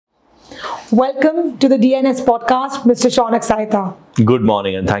Welcome to the DNS podcast, Mr. Shaunak Saita. Good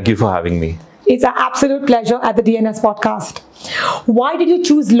morning and thank you for having me. It's an absolute pleasure at the DNS podcast. Why did you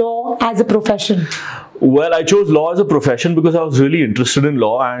choose law as a profession? Well, I chose law as a profession because I was really interested in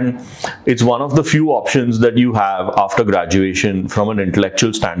law, and it's one of the few options that you have after graduation from an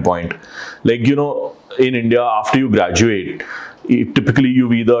intellectual standpoint. In India, after you graduate, typically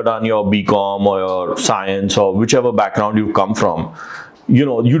you've either done your BCom or your science or whichever background you've come from.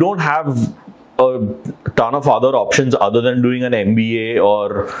 You don't have a ton of other options other than doing an MBA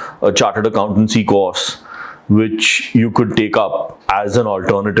or a chartered accountancy course, which you could take up as an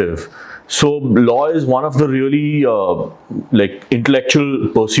alternative. So law is one of the really intellectual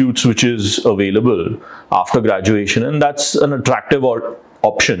pursuits which is available after graduation, and that's an attractive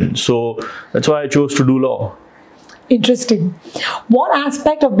option. So that's why I chose to do law. Interesting. What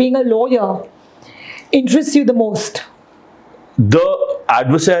aspect of being a lawyer interests you the most? The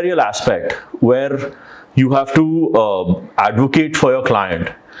adversarial aspect, where you have to advocate for your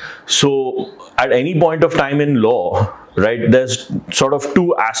client. So at any point of time in law, right, there's sort of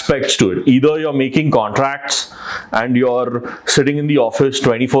two aspects to it. Either you're making contracts and you're sitting in the office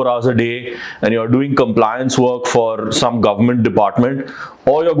 24 hours a day and you're doing compliance work for some government department,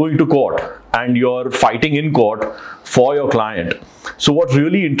 or you're going to court and you're fighting in court for your client. So what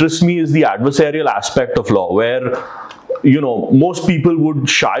really interests me is the adversarial aspect of law, where most people would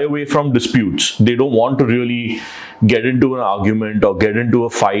shy away from disputes. They don't want to really get into an argument or get into a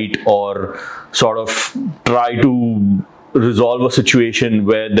fight or sort of try to resolve a situation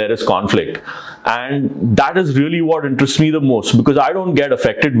where there is conflict. And that is really what interests me the most, because I don't get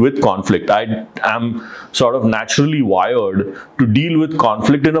affected with conflict. I am sort of naturally wired to deal with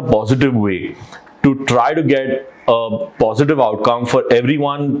conflict in a positive way, to try to get a positive outcome for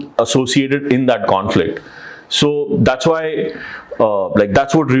everyone associated in that conflict. So that's why,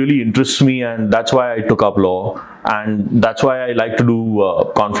 that's what really interests me, and that's why I took up law, and that's why I like to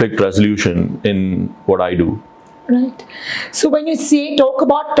do conflict resolution in what I do. Right. So when you talk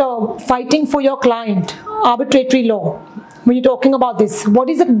about fighting for your client, arbitration law, when you're talking about this, what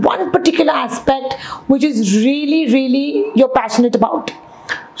is it one particular aspect which is really you're passionate about?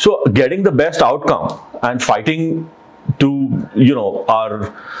 So getting the best outcome and fighting to,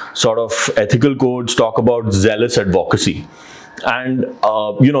 our sort of ethical codes talk about zealous advocacy. And,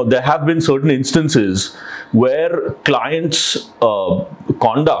 there have been certain instances where clients'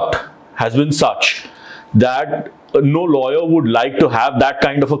 conduct has been such that no lawyer would like to have that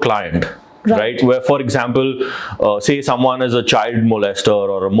kind of a client. Right? Where, for example, say someone is a child molester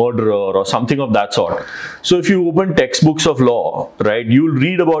or a murderer or something of that sort. So if you open textbooks of law, right, you'll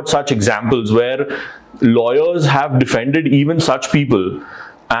read about such examples where lawyers have defended even such people,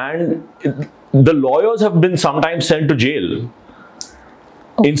 and the lawyers have been sometimes sent to jail.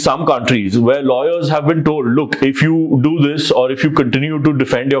 In some countries, where lawyers have been told, look, if you do this or if you continue to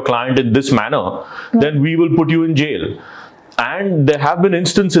defend your client in this manner, then we will put you in jail. And there have been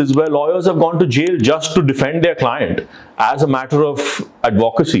instances where lawyers have gone to jail just to defend their client as a matter of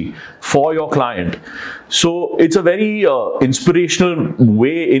advocacy for your client. So it's a very inspirational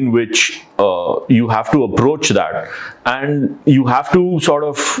way in which you have to approach that, and you have to sort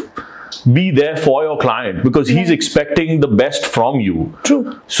of be there for your client because he's expecting the best from you.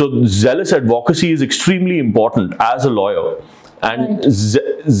 True. So zealous advocacy is extremely important as a lawyer, and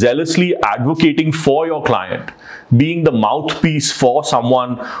zealously advocating for your client, being the mouthpiece for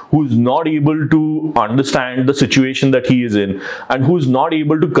someone who's not able to understand the situation that he is in and who's not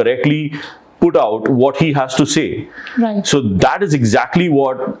able to correctly put out what he has to say. Right. So that is exactly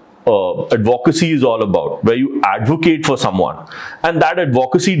what advocacy is all about, where you advocate for someone, and that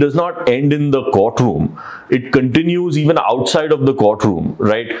advocacy does not end in the courtroom. It continues even outside of the courtroom,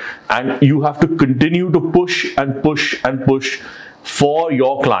 right? And you have to continue to push and push and push for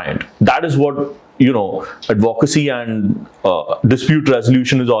your client. That is what advocacy and dispute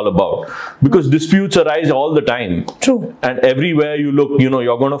resolution is all about, because disputes arise all the time. True. And everywhere you look,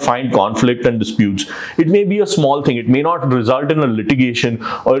 you're going to find conflict and disputes. It may be a small thing. It may not result in a litigation,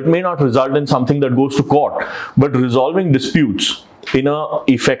 or it may not result in something that goes to court, but resolving disputes in a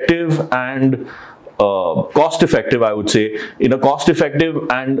effective and cost-effective, I would say, in a cost-effective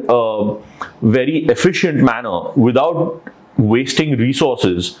and very efficient manner without wasting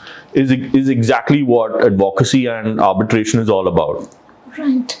resources is exactly what advocacy and arbitration is all about.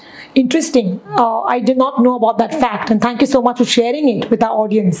 Right. Interesting. I did not know about that fact, and thank you so much for sharing it with our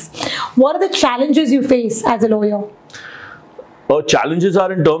audience. What are the challenges you face as a lawyer? Challenges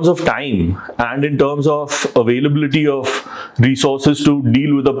are in terms of time and in terms of availability of resources to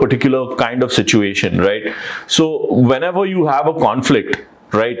deal with a particular kind of situation, right? So whenever you have a conflict,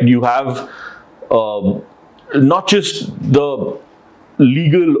 right? You have not just the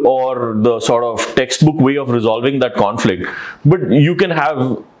legal or the sort of textbook way of resolving that conflict, but you can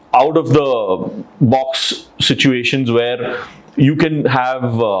have out of the box situations where you can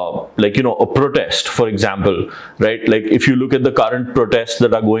have like, you know, a protest, for example, right? Like if you look at the current protests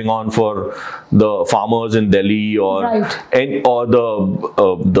that are going on for the farmers in Delhi, or or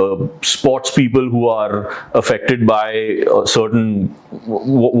the sports people who are affected by a certain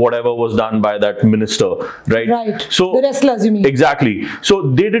whatever was done by that minister, right? So the wrestlers, you mean? Exactly. So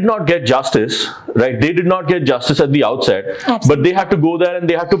they did not get justice, right? They did not get justice at the outset. Absolutely. But they had to go there and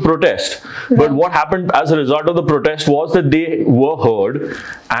they had to protest. But what happened as a result of the protest was that they were heard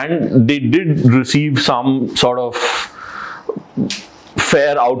and they did receive some sort of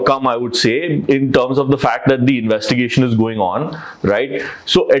fair outcome, I would say, in terms of the fact that the investigation is going on, right?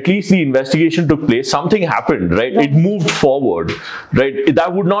 So at least the investigation took place, something happened, right? It moved forward, right?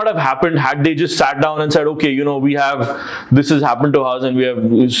 That would not have happened had they just sat down and said, okay, you know, this has happened to us and we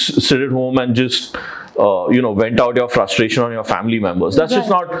have sit at home and just you know, vent out your frustration on your family members. That's just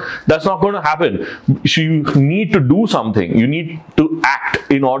that's not going to happen. So you need to do something. You need to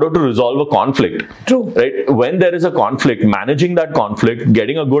act in order to resolve a conflict. True. Right? When there is a conflict, managing that conflict,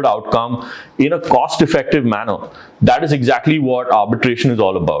 getting a good outcome in a cost-effective manner, that is exactly what arbitration is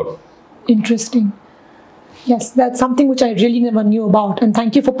all about. Interesting. Yes, that's something which I really never knew about, and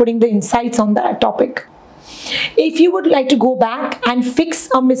thank you for putting the insights on that topic. If you would like to go back and fix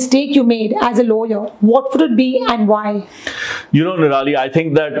a mistake you made as a lawyer, what would it be and why? You know, Nirali, I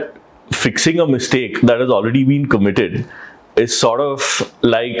think that fixing a mistake that has already been committed is sort of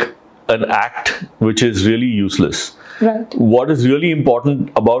like an act which is really useless. Right. What is really important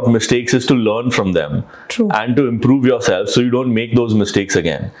about mistakes is to learn from them. True. And to improve yourself so you don't make those mistakes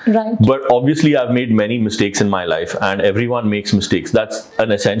again. Right. But obviously I've made many mistakes in my life, and everyone makes mistakes. That's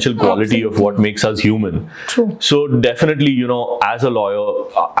an essential quality of what makes us human. True. So definitely, you know, as a lawyer,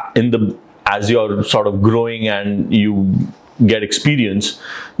 as you're sort of growing and you get experience,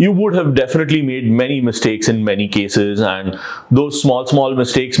 you would have definitely made many mistakes in many cases, and those small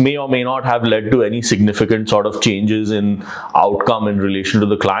mistakes may or may not have led to any significant sort of changes in outcome in relation to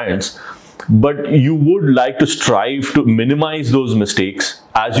the clients. But you would like to strive to minimize those mistakes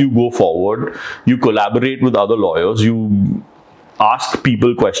as you go forward. You collaborate with other lawyers, you ask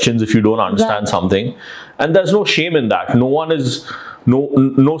people questions if you don't understand something, and there's no shame in that.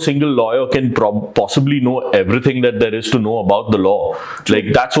 No single lawyer can possibly know everything that there is to know about the law.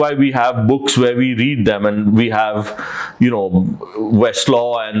 Like, that's why we have books where we read them, and we have, you know,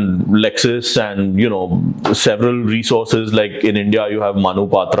 Westlaw and Lexis and, you know, several resources. Like in India, you have Manu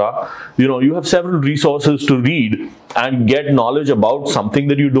Patra. You know, you have several resources to read and get knowledge about something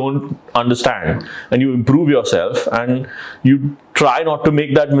that you don't understand, and you improve yourself and you try not to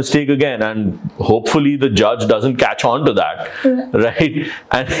make that mistake again, and hopefully the judge doesn't catch on to that, right?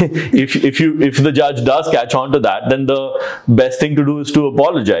 And if the judge does catch on to that, then the best thing to do is to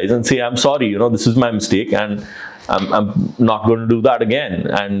apologize and say, I'm sorry, you know, this is my mistake, and I'm not going to do that again.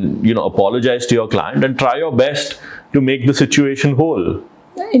 And, you know, apologize to your client and try your best to make the situation whole.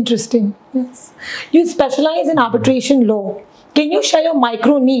 Interesting. Yes. You specialize in arbitration law. Can you share your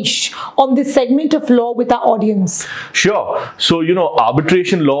micro niche on this segment of law with our audience? Sure. So, you know,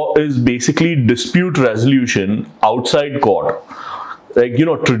 arbitration law is basically dispute resolution outside court. Like, you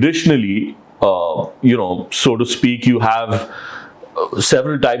know, traditionally, you know, so to speak, you have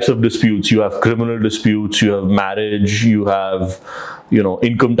several types of disputes. You have criminal disputes, you have marriage, you have, you know,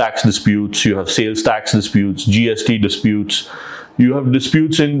 income tax disputes, you have sales tax disputes, GST disputes. You have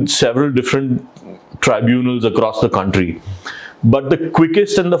disputes in several different tribunals across the country. But the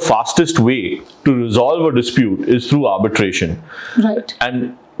quickest and the fastest way to resolve a dispute is through arbitration. Right.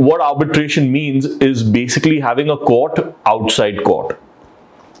 And what arbitration means is basically having a court outside court.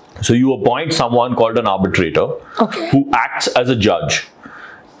 So you appoint someone called an arbitrator who acts as a judge,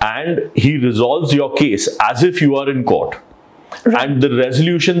 and he resolves your case as if you are in court. Right. And the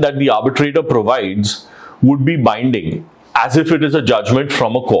resolution that the arbitrator provides would be binding, as if it is a judgment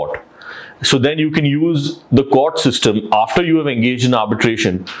from a court. So then you can use the court system after you have engaged in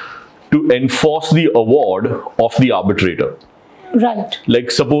arbitration to enforce the award of the arbitrator. Right. Like,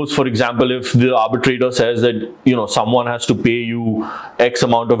 suppose, for example, if the arbitrator says that, you know, someone has to pay you X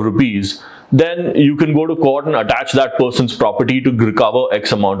amount of rupees, then you can go to court and attach that person's property to recover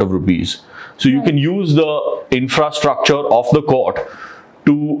X amount of rupees. So you can use the infrastructure of the court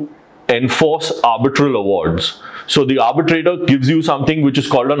to enforce arbitral awards. So the arbitrator gives you something which is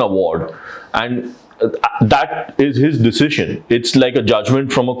called an award, and that is his decision. It's like a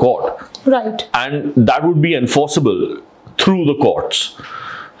judgment from a court. Right. And that would be enforceable through the courts.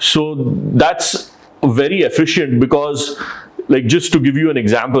 So that's very efficient because, like, just to give you an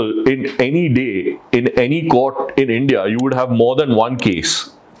example, in any day, in any court in India, you would have more than one case.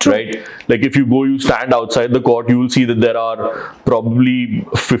 Right? Like if you stand outside the court, you will see that there are probably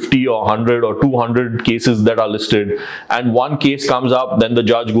 50 or 100 or 200 cases that are listed. And one case comes up, then the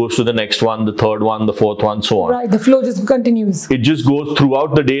judge goes to the next one, the third one, the fourth one, so on. Right, the flow just continues. It just goes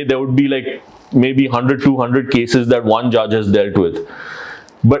throughout the day. There would be like maybe 100, 200 cases that one judge has dealt with.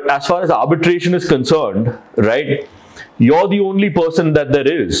 But as far as arbitration is concerned, right, you're the only person that there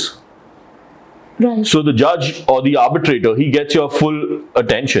is. Right. So the judge or the arbitrator, he gets your full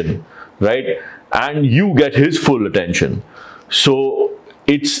attention, right? And you get his full attention. So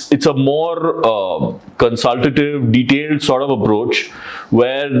it's a more consultative, detailed sort of approach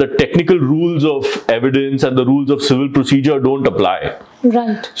where the technical rules of evidence and the rules of civil procedure don't apply.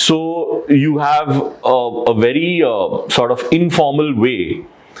 Right. So you have a very sort of informal way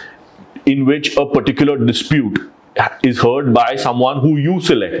in which a particular dispute is heard by someone who you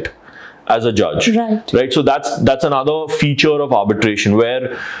select as a judge. Right. So that's another feature of arbitration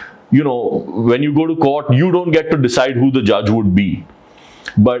where, you know, when you go to court, you don't get to decide who the judge would be.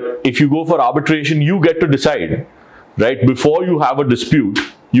 But if you go for arbitration, you get to decide, right? Before you have a dispute,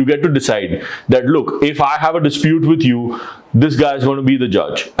 you get to decide that, look, if I have a dispute with you, this guy is going to be the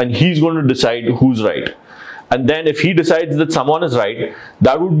judge and he's going to decide who's right. And then if he decides that someone is right,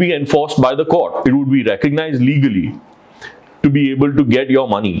 that would be enforced by the court. It would be recognized legally to be able to get your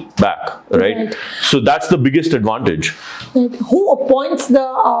money back, right? So that's the biggest advantage. Right. Who appoints the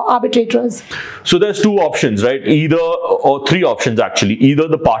arbitrators? So there's two options, right? Either, or three options actually. Either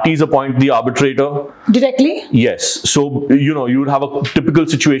the parties appoint the arbitrator. Directly? Yes. So, you know, you would have a typical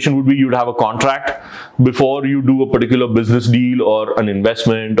situation would be you'd have a contract before you do a particular business deal or an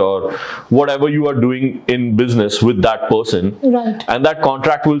investment or whatever you are doing in business with that person. Right. And that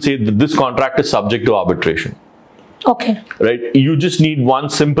contract will say that this contract is subject to arbitration. Okay. Right. You just need one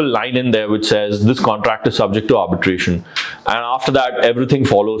simple line in there which says this contract is subject to arbitration. And after that, everything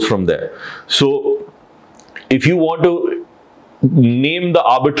follows from there. So if you want to name the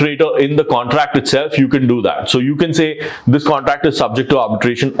arbitrator in the contract itself, you can do that. So you can say this contract is subject to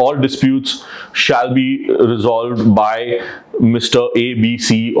arbitration. All disputes shall be resolved by Mr. A, B,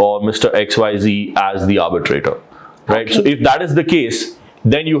 C or Mr. XYZ as the arbitrator. Right. Okay. So if that is the case,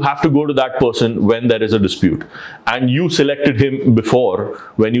 then you have to go to that person when there is a dispute. And you selected him before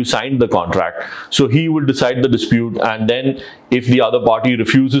when you signed the contract. So he will decide the dispute, and then if the other party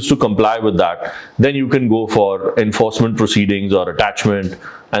refuses to comply with that, then you can go for enforcement proceedings or attachment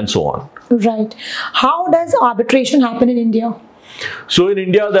and so on. Right. How does arbitration happen in India? So in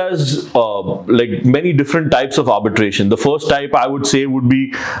India, there's like many different types of arbitration. The first type I would say would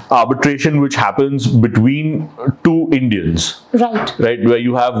be arbitration which happens between two Indians. Right. Right, where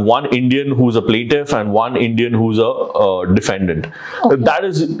you have one Indian who's a plaintiff and one Indian who's a defendant. Okay. That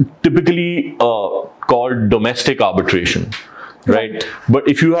is typically called domestic arbitration. Right. But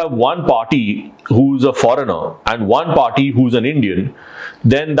if you have one party who's a foreigner and one party who's an Indian,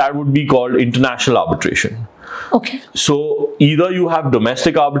 then that would be called international arbitration. Okay. So either you have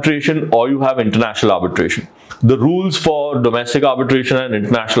domestic arbitration or you have international arbitration. The rules for domestic arbitration and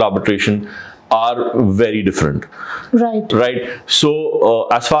international arbitration are very different. Right. Right. So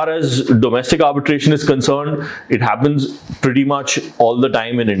as far as domestic arbitration is concerned, it happens pretty much all the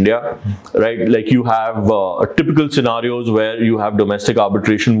time in India. Right. Like you have typical scenarios where you have domestic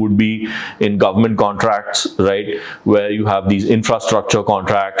arbitration would be in government contracts, right, where you have these infrastructure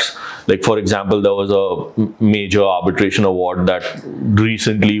contracts. Like for example, there was a major arbitration award that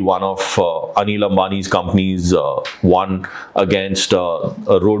recently one of Anil Ambani's companies won against a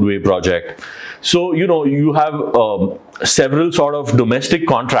roadway project. So, you know, you have several sort of domestic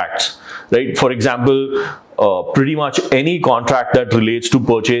contracts, right? For example, pretty much any contract that relates to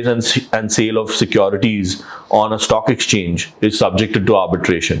purchase and sale of securities on a stock exchange is subjected to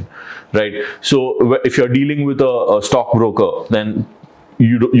arbitration, right? So if you're dealing with a stockbroker, then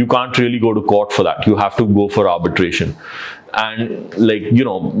you can't really go to court for that. You have to go for arbitration. And like, you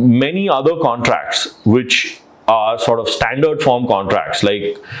know, many other contracts which are sort of standard form contracts,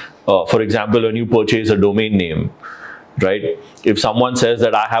 like for example, when you purchase a domain name, right? If someone says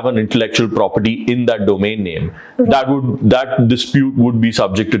that I have an intellectual property in that domain name, that dispute would be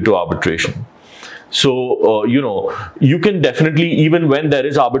subjected to arbitration. So, you know, you can definitely, even when there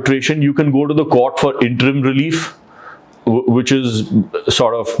is arbitration, you can go to the court for interim relief, which is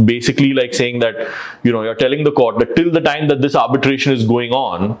sort of basically like saying that, you know, you're telling the court that till the time that this arbitration is going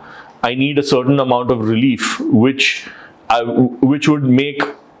on, I need a certain amount of relief, which would make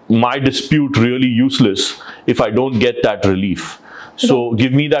my dispute really useless if I don't get that relief. So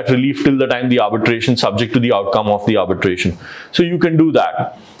give me that relief till the time the arbitration, subject to the outcome of the arbitration. So you can do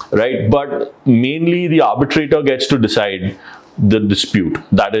that, right? But mainly the arbitrator gets to decide the dispute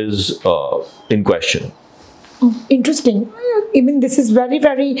that is in question. Interesting. Even this is very,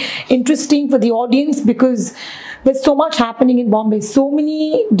 very interesting for the audience because there's so much happening in Bombay, so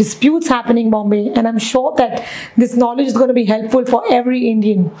many disputes happening in Bombay, and I'm sure that this knowledge is going to be helpful for every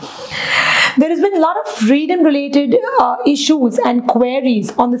Indian. There has been a lot of freedom-related issues and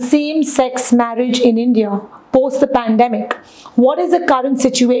queries on the same-sex marriage in India post the pandemic. What is the current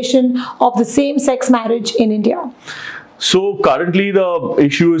situation of the same-sex marriage in India? So currently the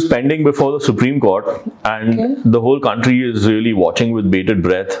issue is pending before the Supreme Court, and the whole country is really watching with bated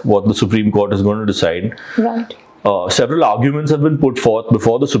breath what the Supreme Court is going to decide. Right. Several arguments have been put forth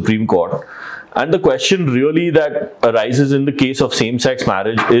before the Supreme Court, and the question really that arises in the case of same-sex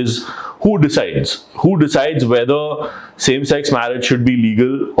marriage is who decides? Who decides whether same-sex marriage should be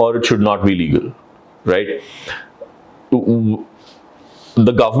legal or it should not be legal, right?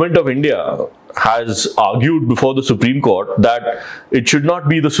 The government of India has argued before the Supreme Court that it should not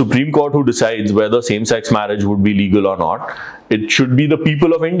be the Supreme Court who decides whether same-sex marriage would be legal or not. It should be the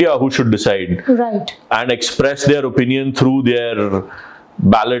people of India who should decide, right, and express their opinion through their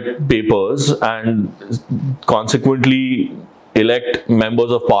ballot papers, and consequently elect members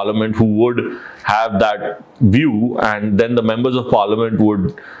of parliament who would have that view, and then the members of parliament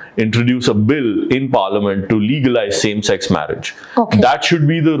would introduce a bill in parliament to legalize same-sex marriage. That should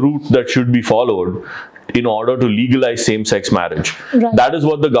be the route that should be followed in order to legalize same-sex marriage. Right. That is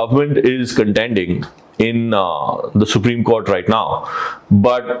what the government is contending in the Supreme Court right now.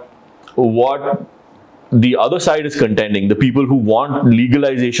 But what the other side is contending, the people who want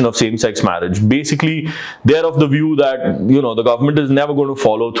legalization of same-sex marriage, basically they're of the view that, you know, the government is never going to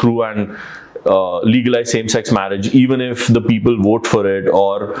follow through and legalize same-sex marriage even if the people vote for it,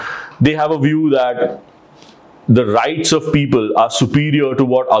 or they have a view that the rights of people are superior to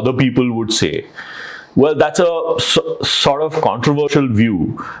what other people would say. Well, that's a sort of controversial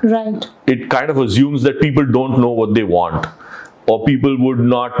view. Right. It kind of assumes that people don't know what they want, or people would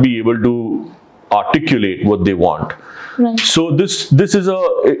not be able to articulate what they want. Right. So this is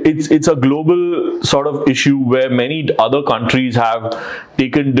it's a global sort of issue where many other countries have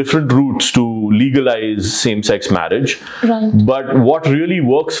taken different routes to legalize same-sex marriage. Right. But what really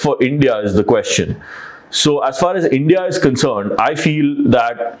works for India is the question. So as far as India is concerned, I feel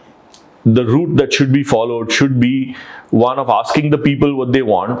that the route that should be followed should be one of asking the people what they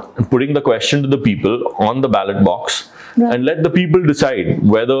want and putting the question to the people on the ballot box. Right. And let the people decide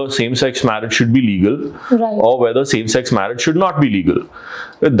whether same-sex marriage should be legal, right, or whether same-sex marriage should not be legal.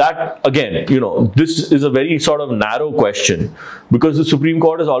 That, again, you know, this is a very sort of narrow question, because the Supreme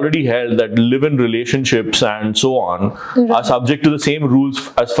Court has already held that live-in relationships and so on, right, are subject to the same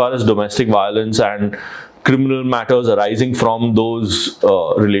rules as far as domestic violence and criminal matters arising from those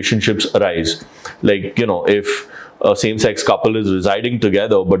relationships arise. Like, you know, if a same-sex couple is residing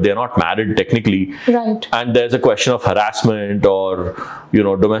together but they're not married technically, right, and there's a question of harassment or, you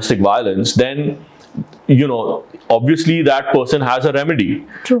know, domestic violence, then, you know, obviously that person has a remedy.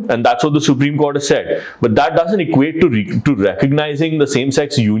 True. And that's what the Supreme Court has said. But that doesn't equate to recognizing the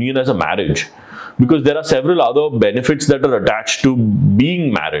same-sex union as a marriage, because there are several other benefits that are attached to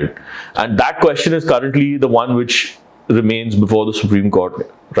being married, and that question is currently the one which remains before the Supreme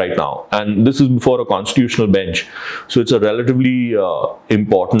Court right now, and this is before a constitutional bench, so it's a relatively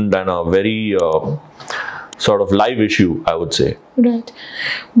important and a very sort of live issue, I would say. Right.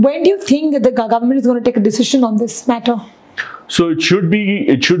 When do you think that the government is going to take a decision on this matter? So it should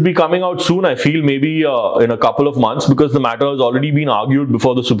be coming out soon, I feel, maybe in a couple of months, because the matter has already been argued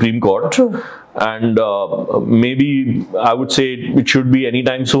before the Supreme Court. True. And maybe I would say it should be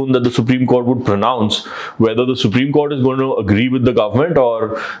anytime soon that the Supreme Court would pronounce whether the Supreme Court is going to agree with the government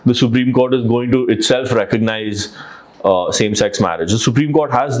or the Supreme Court is going to itself recognize same-sex marriage. The Supreme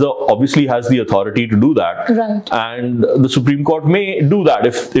Court obviously has the authority to do that, right, and the Supreme Court may do that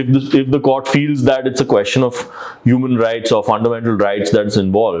if the court feels that it's a question of human rights or fundamental rights that's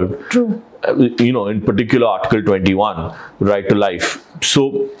involved. True. You know, in particular Article 21, right to life.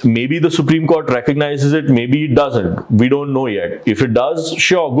 So maybe the Supreme Court recognizes it, maybe it doesn't. We don't know yet. If it does,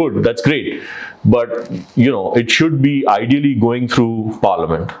 sure, good, that's great. But, you know, it should be ideally going through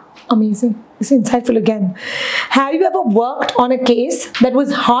Parliament. Amazing. It's insightful again. Have you ever worked on a case that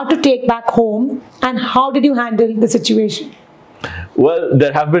was hard to take back home, and how did you handle the situation? Well,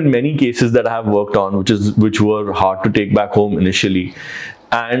 there have been many cases that I have worked on which were hard to take back home initially,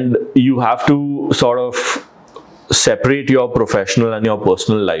 and you have to sort of separate your professional and your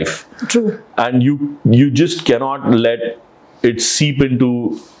personal life. True. And you just cannot let it seep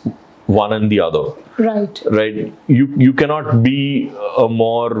into one and the other. Right. Right? You cannot be a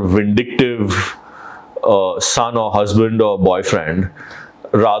more vindictive son or husband or boyfriend,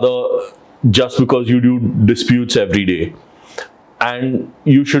 rather, just because you do disputes every day. And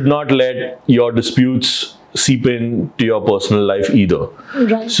you should not let your disputes seep into your personal life either.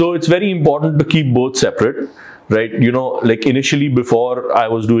 Right. So it's very important to keep both separate, right? You know, like initially, before I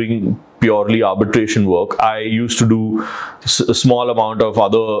was doing purely arbitration work, I used to do a small amount of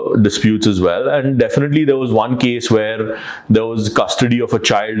other disputes as well. And definitely there was one case where there was custody of a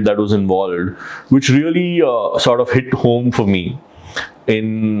child that was involved, which really sort of hit home for me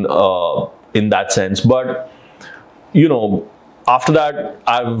in that sense. But, you know, after that,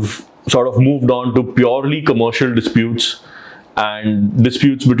 I've sort of moved on to purely commercial disputes and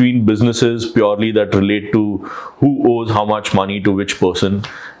disputes between businesses purely that relate to who owes how much money to which person.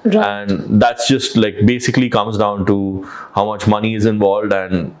 Right. And that's just like basically comes down to how much money is involved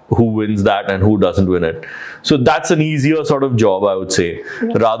and who wins that and who doesn't win it. So that's an easier sort of job, I would say,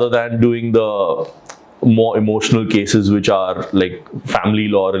 rather than doing the more emotional cases which are like family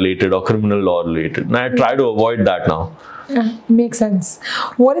law related or criminal law related. And I try to avoid that now. Yeah, makes sense.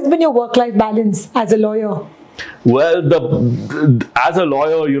 What has been your work-life balance as a lawyer? Well, as a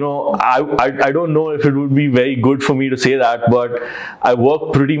lawyer, you know, I don't know if it would be very good for me to say that, but I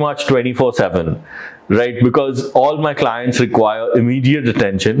work pretty much 24/7, right? Because all my clients require immediate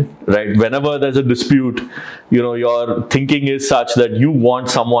attention, right? Whenever there's a dispute, you know, your thinking is such that you want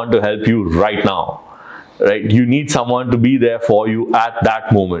someone to help you right now, right? You need someone to be there for you at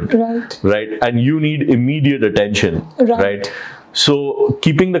that moment, right? And you need immediate attention, right? So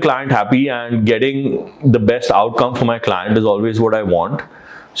keeping the client happy and getting the best outcome for my client is always what I want.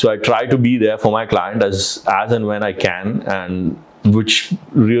 So I try to be there for my client as and when I can, and which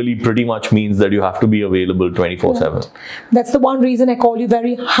really pretty much means that you have to be available 24/7. That's the one reason I call you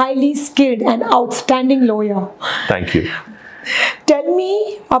very highly skilled and outstanding lawyer. Thank you. Tell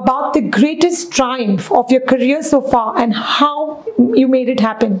me about the greatest triumph of your career so far and how you made it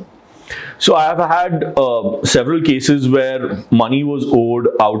happen. So I have had several cases where money was owed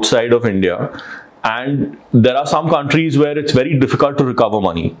outside of India, and there are some countries where it's very difficult to recover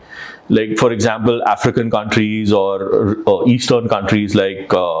money. Like, for example, African countries or Eastern countries like,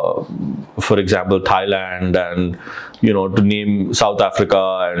 for example, Thailand, and, you know, to name South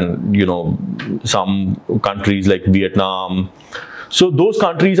Africa, and, you know, some countries like Vietnam. So those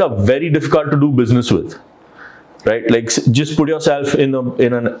countries are very difficult to do business with. Right, like just put yourself in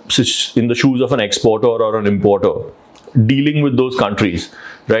the shoes of an exporter or an importer dealing with those countries,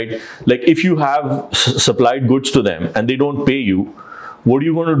 right? Like if you have supplied goods to them and they don't pay you, what are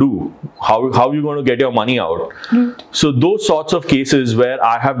you going to do? How are you going to get your money out? So those sorts of cases where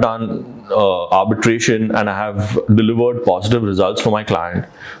I have done arbitration and I have delivered positive results for my client,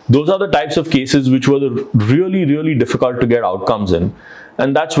 those are the types of cases which were really, really difficult to get outcomes in.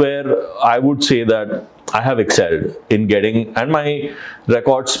 And that's where I would say that I have excelled in getting, and my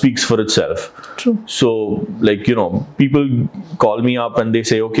record speaks for itself. True. So, like, you know, people call me up and they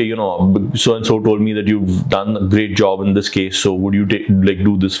say, okay, you know, so and so told me that you've done a great job in this case, so would you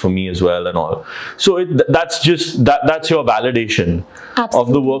do this for me as well and all. So that's just that's your validation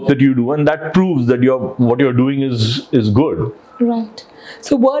of the work that you do, and that proves that what you're doing is good. Right.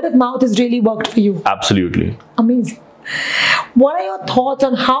 So word of mouth has really worked for you. Absolutely. Amazing. What are your thoughts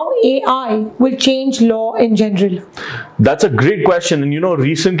on how AI will change law in general? That's a great question. And, you know,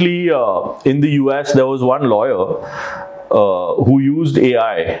 recently in the US, there was one lawyer who used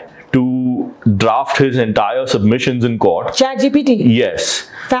AI to draft his entire submissions in court. ChatGPT. Yes.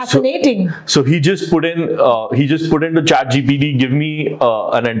 Fascinating. So he just put into ChatGPT, give me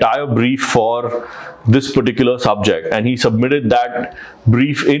an entire brief for this particular subject, and he submitted that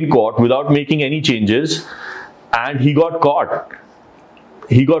brief in court without making any changes. And he got caught.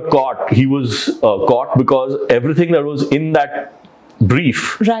 He was caught because everything that was in that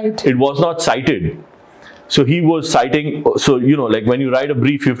brief, right, it was not cited. So he was citing, so, you know, like when you write a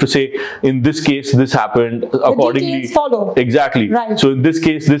brief, you have to say, in this case, this happened, accordingly. The details follow. Exactly. Right. So in this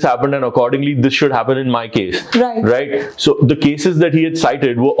case, this happened, and accordingly, this should happen in my case. Right. Right. So the cases that he had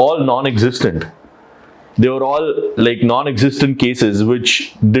cited were all non-existent. They were all like non-existent cases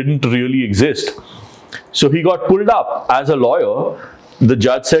which didn't really exist. So he got pulled up as a lawyer. The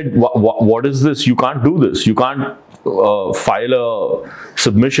judge said, what is this? You can't do this. You can't file a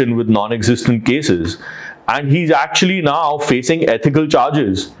submission with non-existent cases. And he's actually now facing ethical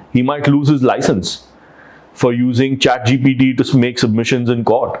charges. He might lose his license for using ChatGPT to make submissions in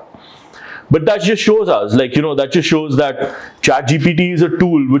court. But that just shows us, like, that just shows that ChatGPT is a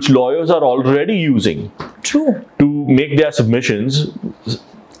tool which lawyers are already using. True. To make their submissions.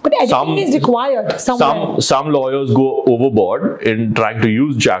 But editing is required somewhere. Some lawyers go overboard in trying to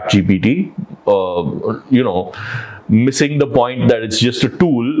use ChatGPT, missing the point that it's just a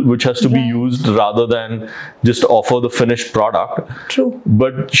tool which has to be used rather than just offer the finished product. True.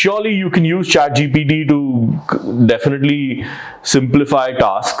 But surely you can use ChatGPT to definitely simplify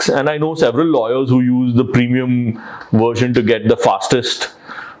tasks. And I know several lawyers who use the premium version to get the fastest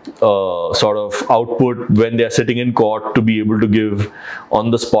sort of output when they're sitting in court to be able to give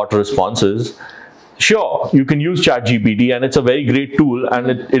on the spot responses. Sure, you can use ChatGPT and it's a very great tool, and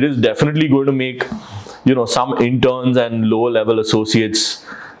it is definitely going to make some interns and lower level associates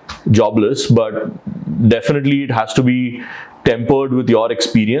jobless, but definitely it has to be tempered with your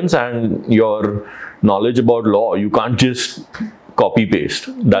experience and your knowledge about law. You can't just copy paste.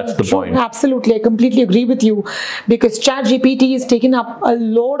 That's the point. Absolutely, I completely agree with you, because ChatGPT is taking up a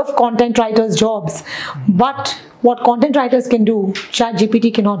lot of content writers' jobs, but what content writers can do,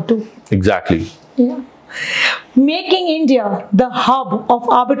 ChatGPT cannot do. Exactly. Yeah. Making India the hub of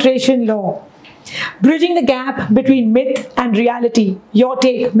arbitration law, bridging the gap between myth and reality. Your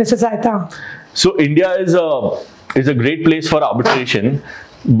take, Mr. Saita. So India is a great place for arbitration,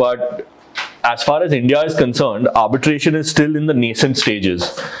 but as far as India is concerned, arbitration is still in the nascent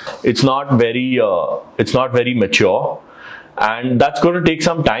stages. It's not very mature, and that's going to take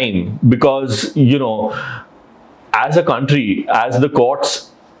some time, because as a country, as the courts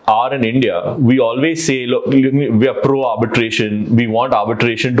are in India, we always say, look, we are pro arbitration. We want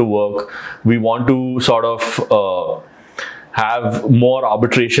arbitration to work. We want to sort of have more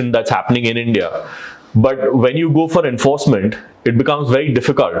arbitration that's happening in India. But when you go for enforcement, it becomes very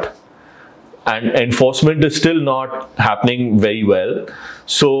difficult. And enforcement is still not happening very well.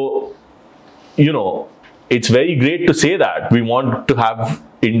 So, it's very great to say that we want to have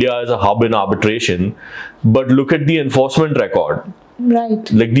India as a hub in arbitration, but look at the enforcement record.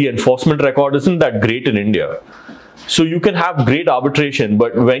 Right. Like, the enforcement record isn't that great in India. So you can have great arbitration,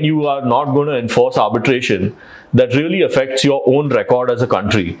 but when you are not going to enforce arbitration, that really affects your own record as a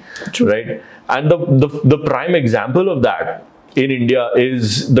country. True. Right? And the prime example of that in India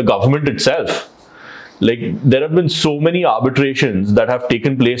is the government itself. Like, there have been so many arbitrations that have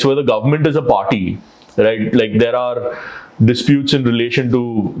taken place where the government is a party, right? Like, there are disputes in relation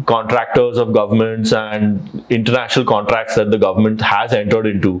to contractors of governments and international contracts that the government has entered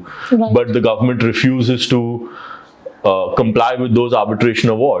into, but the government refuses to comply with those arbitration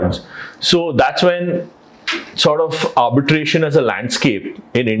awards. So that's when sort of arbitration as a landscape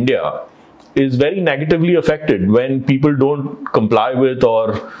in India is very negatively affected. When people don't comply with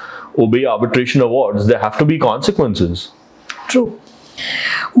or obey arbitration awards, there have to be consequences. True.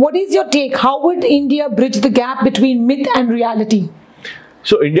 What is your take? How would India bridge the gap between myth and reality?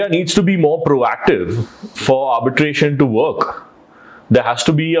 So India needs to be more proactive for arbitration to work. There have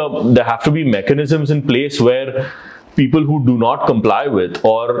to be mechanisms in place where people who do not comply with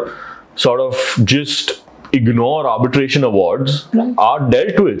or sort of just ignore arbitration awards are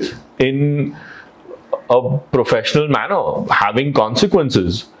dealt with in a professional manner, having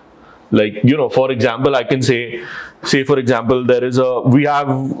consequences. Like, for example, I can say for example, we have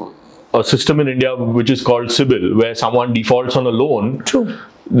a system in India which is called CIBIL, where someone defaults on a loan. True.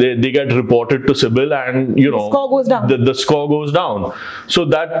 They get reported to CIBIL, and the score goes down. The score goes down. So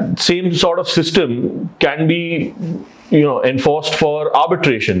that same sort of system can be enforced for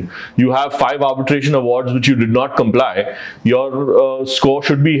arbitration. You have 5 arbitration awards which you did not comply. Your score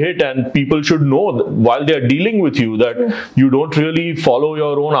should be hit, and people should know that while they are dealing with you that you don't really follow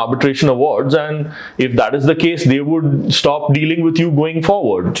your own arbitration awards, and if that is the case, they would stop dealing with you going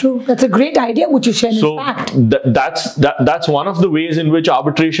forward. True. That's a great idea which you shared. So in fact, that's one of the ways in which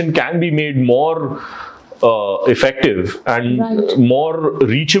arbitration can be made more effective and more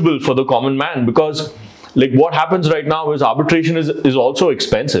reachable for the common man, because like what happens right now is arbitration is also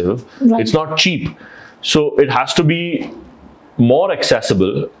expensive. It's not cheap. So it has to be more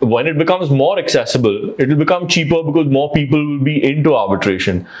accessible. When it becomes more accessible, it will become cheaper because more people will be into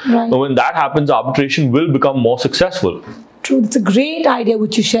arbitration. And when that happens, arbitration will become more successful. True. That's a great idea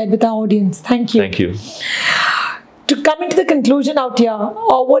which you shared with our audience. Thank you. Thank you. To come into the conclusion out here,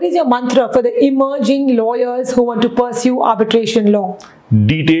 what is your mantra for the emerging lawyers who want to pursue arbitration law?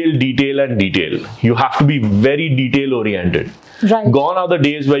 Detail, detail, and detail. You have to be very detail oriented. Gone are the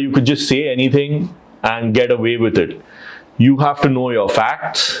days where you could just say anything and get away with it. You have to know your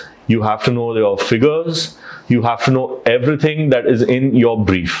facts. You have to know your figures. You have to know everything that is in your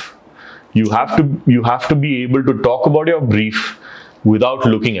brief. You have to be able to talk about your brief without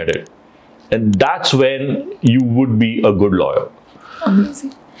looking at it. And that's when you would be a good lawyer.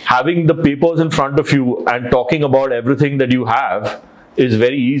 Amazing. Having the papers in front of you and talking about everything that you have is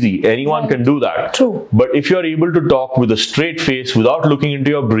very easy. Anyone can do that. True. But if you're able to talk with a straight face without looking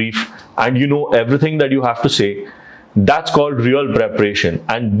into your brief and you know everything that you have to say, that's called real preparation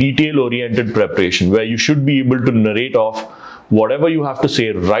and detail-oriented preparation, where you should be able to narrate off whatever you have to say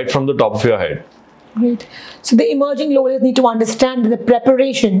right from the top of your head. Great. So the emerging lawyers need to understand that the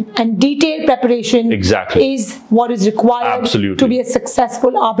preparation and detailed preparation is what is required to be a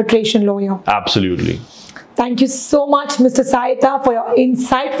successful arbitration lawyer. Absolutely. Thank you so much, Mr. Sahita, for your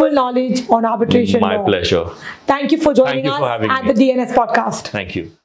insightful knowledge on arbitration law. My pleasure. Thank you for joining us at the DNS podcast. Thank you.